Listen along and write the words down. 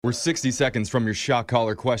We're 60 seconds from your shot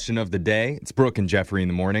caller question of the day. It's Brooke and Jeffrey in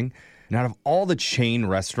the morning. And out of all the chain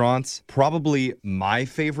restaurants, probably my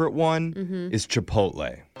favorite one is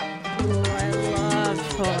Chipotle. Ooh, I love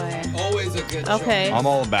Chipotle. Always a good Okay. I'm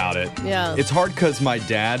all about it. Yeah. It's hard because my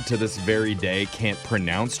dad, to this very day, can't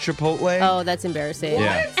pronounce Chipotle. Oh, that's embarrassing.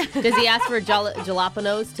 Yeah. Does he ask for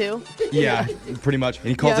jalapenos too? Yeah, pretty much. And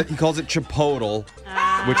he calls it Chipotle,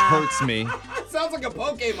 which hurts me. Sounds like a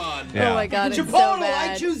Pokemon. Yeah. Oh my God, it's so Chipotle,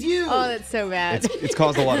 bad. I choose you. Oh, that's so bad. It's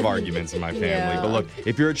caused a lot of arguments in my family. Yeah. But look,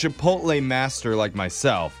 if you're a Chipotle master like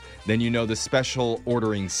myself, then you know the special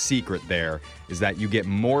ordering secret there is that you get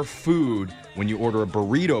more food when you order a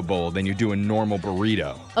burrito bowl than you do a normal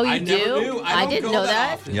burrito. Oh, you I do? never knew. I don't didn't go know that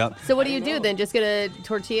that. often. Yep. So what do you do then? Just get a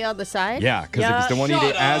tortilla on the side? Yeah, because if you still want to eat Shut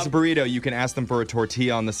it as a up. burrito, you can ask them for a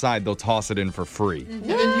tortilla on the side. They'll toss it in for free. And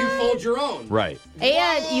then you fold your own. Right.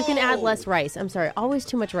 And you can add Whoa. less rice. I'm sorry. Always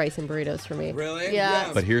too much rice in burritos for me. Really?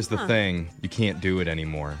 Yeah. But here's the thing. You can't do it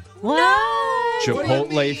anymore. What? What do you Chipotle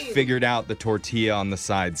mean? figured out the tortilla on the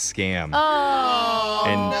side scam. Oh.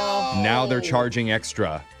 And now they're charging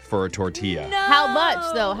extra for a tortilla. How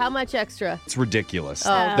much, though? How much extra? It's ridiculous. Oh,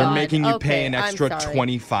 They're God. making you Okay, pay an I'm extra sorry.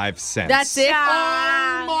 25 cents. That's it?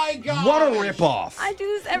 Oh my God. What a ripoff. I do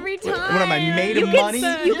this every time. What am I, made of you can, money?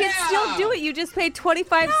 You can Yeah. still do it. You just pay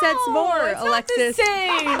 25 cents more, it's not Alexis. the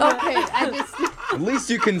same. Okay, I just... At least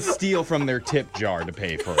you can steal from their tip jar to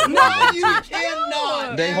pay for it. No, you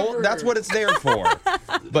cannot. They hold. That's what it's there for.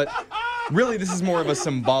 But really, this is more of a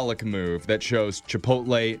symbolic move that shows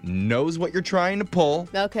Chipotle knows what you're trying to pull.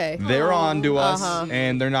 Okay. They're on to us, Uh-huh.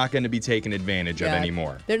 and they're not going to be taken advantage of Yeah.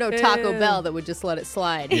 anymore. They're no Taco Boo. Bell that would just let it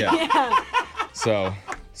slide. Yeah. So,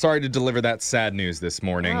 sorry to deliver that sad news this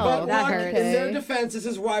morning. Oh. But that one, hurts. in their defense, this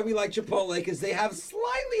is why we like Chipotle, because they have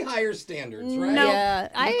slightly higher standards, right? No. Yeah,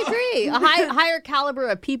 I agree. A higher caliber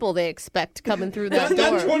of people they expect coming through that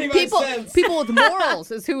That door. 25 cents. People with morals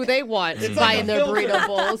is who they want It's buying like a their filter. burrito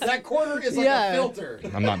bowls. That quarter is like Yeah. a filter.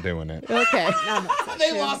 I'm not doing it. Okay.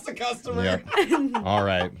 They lost a customer. Yep. All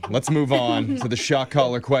right, let's move on to the shot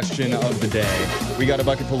caller question of the day. We got a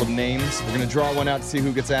bucket full of names. We're going to draw one out to see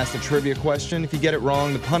who gets asked a trivia question. If you get it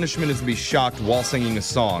wrong, the punishment is to be shocked while singing a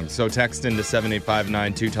song. So text into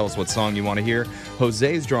 78592. Tell us what song you want to hear.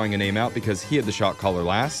 Jose's drawing a name out because he had the shot caller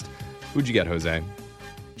last. Who'd you get, Jose?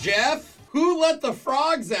 Jeff, who let the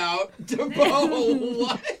frogs out to bowl?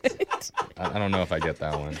 What? I don't know if I get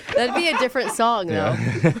that one. That'd be a different song, though.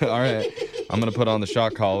 Yeah. All right. I'm going to put on the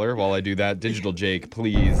shot caller. While I do that, Digital Jake,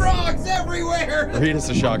 please Frogs everywhere. read us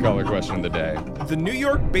a shot caller question of the day. The New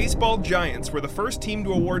York Baseball Giants were the first team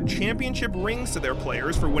to award championship rings to their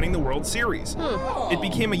players for winning the World Series. It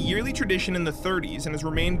became a yearly tradition in the 30s and has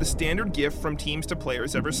remained the standard gift from teams to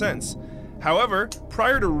players ever since. However,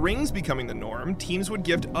 prior to rings becoming the norm, teams would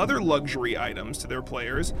gift other luxury items to their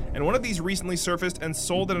players, and one of these recently surfaced and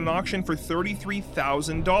sold at an auction for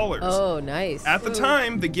 $33,000. Oh, nice. At the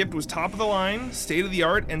time, the gift was top of the line, state of the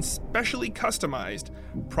art, and specially customized.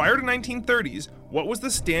 Prior to 1930s, what was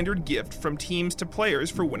the standard gift from teams to players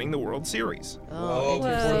for winning the World Series? Oh, before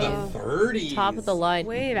Whoa. the 30s. Top of the line.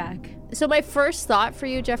 Way back. So my first thought for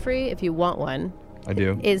you, Jeffrey, if you want one, I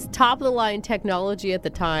do. is top of the line technology at the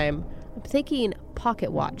time. I'm thinking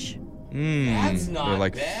pocket watch. That's not They're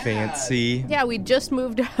like bad. fancy. Yeah, we just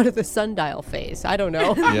moved out of the sundial phase. I don't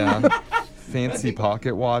know. Yeah. Fancy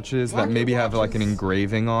pocket watches that Pocket maybe have like an watches.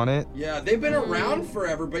 engraving on it. Yeah, they've been around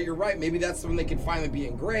forever, but you're right. Maybe that's something that can finally be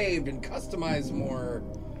engraved and customized more.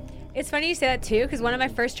 It's funny you say that too, because one of my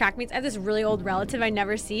first track meets, I have this really old relative I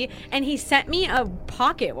never see, and he sent me a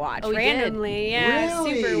pocket watch Oh, he did? randomly. Yeah,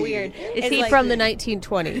 Really? super weird. Is It's he like- from the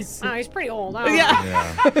 1920s? Oh, he's pretty old. I don't know.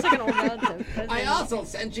 Yeah. It's like an old relative. I also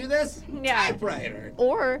sent you this Yeah. typewriter.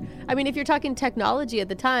 Or, I mean, if you're talking technology at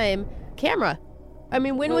the time, camera. I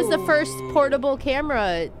mean, when was the first portable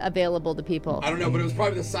camera available to people? I don't know, but it was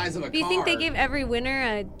probably the size of a Do you car. think they gave every winner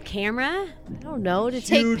a camera? I don't know, to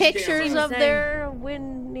take Huge pictures camera. of their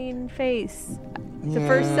winning face. The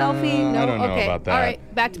first selfie? No? I don't know okay. about that. All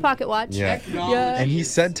right, back to pocket watch. Yeah. Technology. And he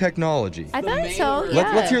said technology. I The thought main so, word.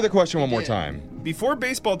 yeah. Let's hear the question one more time. Before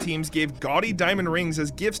baseball teams gave gaudy diamond rings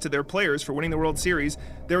as gifts to their players for winning the World Series,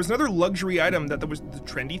 there was another luxury item that was the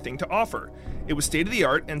trendy thing to offer. It was state of the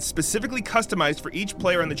art and specifically customized for each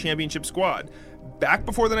player on the championship squad. Back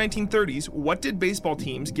before the 1930s, what did baseball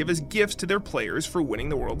teams give as gifts to their players for winning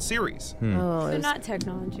the World Series? Oh, it So was- not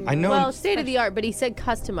technology. I know. well, state of the art, but he said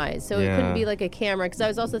customized, so it Yeah. couldn't be like a camera. Because I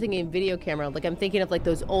was also thinking video camera. Like I'm thinking of like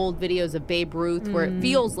those old videos of Babe Ruth, where it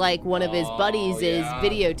feels like one of his buddies is yeah.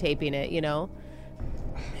 videotaping it. You know?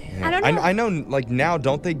 I don't know. I know, like now,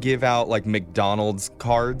 don't they give out like McDonald's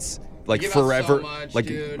cards like give out so forever, much, like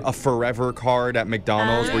dude. a forever card at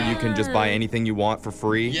McDonald's where you can just buy anything you want for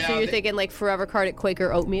free. Yeah, So you're thinking like Forever Card at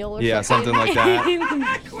Quaker Oatmeal or Yeah, something? something like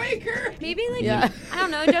that. Quaker. Maybe like Yeah. I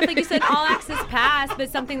don't know, Jeff. Like you said, all access pass, but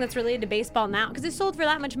something that's related to baseball now because it's sold for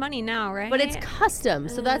that much money now, right? But it's custom,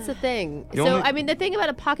 so that's the thing. The So only- I mean, the thing about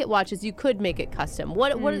a pocket watch is you could make it custom.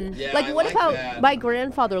 What Yeah, like I what like about that. my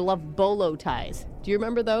grandfather loved bolo ties? Do you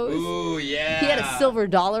remember those? Ooh, yeah. He had a silver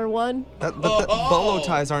dollar one. But the bolo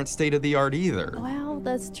ties aren't state of the art either. Wow,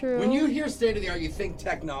 that's true. When you hear state of the art, you think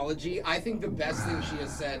technology. I think the best thing she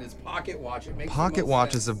has said is pocket watch. It makes the Pocket most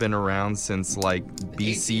watches sense. have been around since like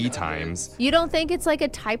BC 1800s. times. You don't think it's like a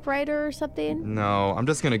typewriter or something? No, I'm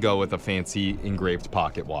just gonna go with a fancy engraved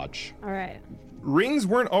pocket watch. all right. Rings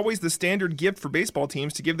weren't always the standard gift for baseball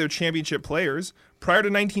teams to give their championship players. Prior to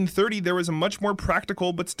 1930, there was a much more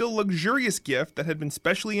practical but still luxurious gift that had been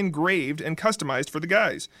specially engraved and customized for the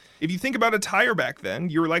guys. If you think about attire back then,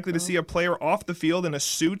 you were likely to see a player off the field in a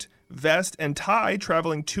suit, vest, and tie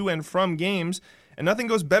traveling to and from games, and nothing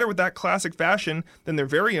goes better with that classic fashion than their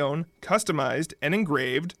very own, customized, and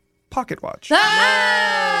engraved pocket watch. Oh,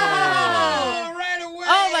 right away.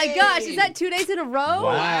 Oh my gosh, is that 2 days in a row?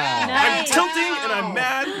 Wow. I'm tilting and I'm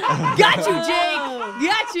mad. Got you,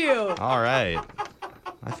 Jake! Got you! All right.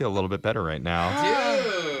 I feel a little bit better right now.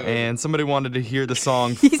 Dude. And somebody wanted to hear the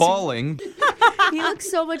song Falling. He looks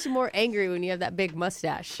so much more angry when you have that big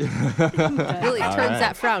mustache. Really turns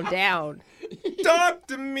that frown down. Talk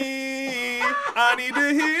to me. I need to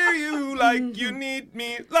hear you like you need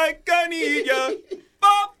me, like I need you.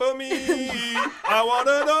 Fall for me. I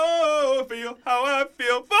wanna know, feel how I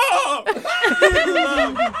feel. Fall.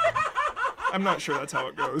 I'm not sure that's how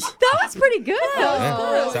it goes. That was pretty good.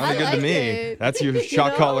 Yeah, sounded I good like to me. it. That's your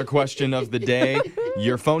shot caller question of the day.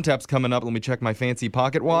 Your phone tap's coming up. Let me check my fancy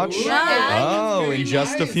pocket watch. Yeah. Oh, Very in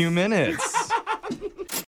just a nice. few minutes.